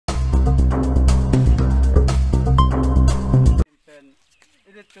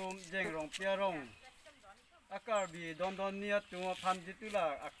tum jengrong piarong Karbi don niat tum phan ditula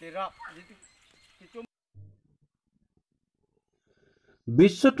akirak ditu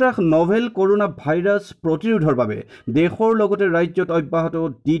বিশ্বত্ৰাস novel corona virus প্ৰতিৰোধৰ বাবে দেশৰ লগতে ৰাজ্যত অব্যাহত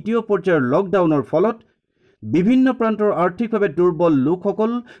দ্বিতীয় পৰ্যায়ৰ লকডাউনৰ ফলত বিভিন্ন প্ৰান্তৰ আৰ্থিকভাৱে দুৰ্বল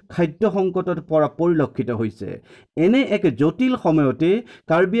লোকসকল খাদ্য সংকটত পৰা পৰিলক্ষিত হৈছে। এনে এক জটিল সময়তে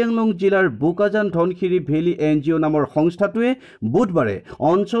কাৰ্বি আংলং জিলাৰ বোকাজান ধনশিৰি ভেলী NGO নামৰ সংস্থাটোৱে বুধবাৰে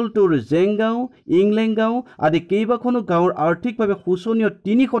অঞ্চলটোৰ জেংগাঁও ইংলেংগাঁও আদি কেইবাখনো গাঁৱৰ আৰ্থিকভাৱে শোচনীয়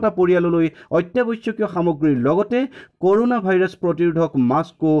 300টা পৰিয়াললৈ অত্যাৱশ্যকীয় সামগ্ৰীৰ লগতে কৰোনা ভাইৰাছ প্ৰতিৰোধক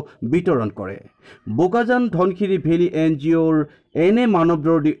মাস্কো বিতৰণ কৰে। বোকাজান ধনশিৰি ভেলী NGOৰ এনে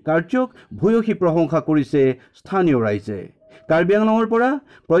মানৱদৰ্দী কাৰ্যক ভূয়সী প্ৰশংসা কৰিছে স্থানীয় ৰাইজে। কাৰ্বি আংলঙৰ পৰা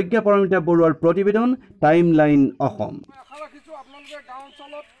প্ৰজ্ঞা বৰুৱাৰ প্ৰতিবেদন, টাইমলাইন অসম। আশা ৰাখিছোঁ আপোনালোকে গাঁও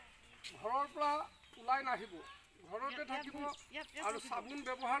অঞ্চলত ঘৰৰ পৰা ওলাই নাহিব, ঘৰতে থাকিব আৰু চাবোন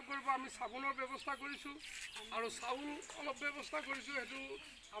ব্যৱহাৰ কৰিব। আমি চাবোনৰ ব্যৱস্থা কৰিছোঁ আৰু চাউল অলপ ব্যৱস্থা কৰিছোঁ। সেইটো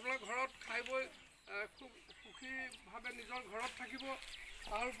আপোনাৰ ঘৰত খাই বৈ খুব সুখীভাৱে নিজৰ ঘৰত থাকিব।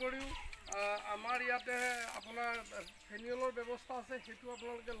 তাৰ উপৰিও আমাৰ ইয়াতে আপোনাৰ ফেনিয়লৰ ব্যৱস্থা আছে, সেইটো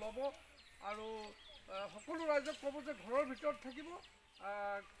আপোনালোকে ল'ব আৰু সকলো ৰাইজক ক'ব যে ঘৰৰ ভিতৰত থাকিব,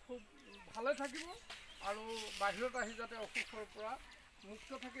 খুব ভালে থাকিব আৰু বাহিৰত আহি যাতে অসুখৰ পৰা মুক্ত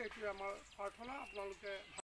থাকে, এইটোৱে আমাৰ প্ৰাৰ্থনা। আপোনালোকে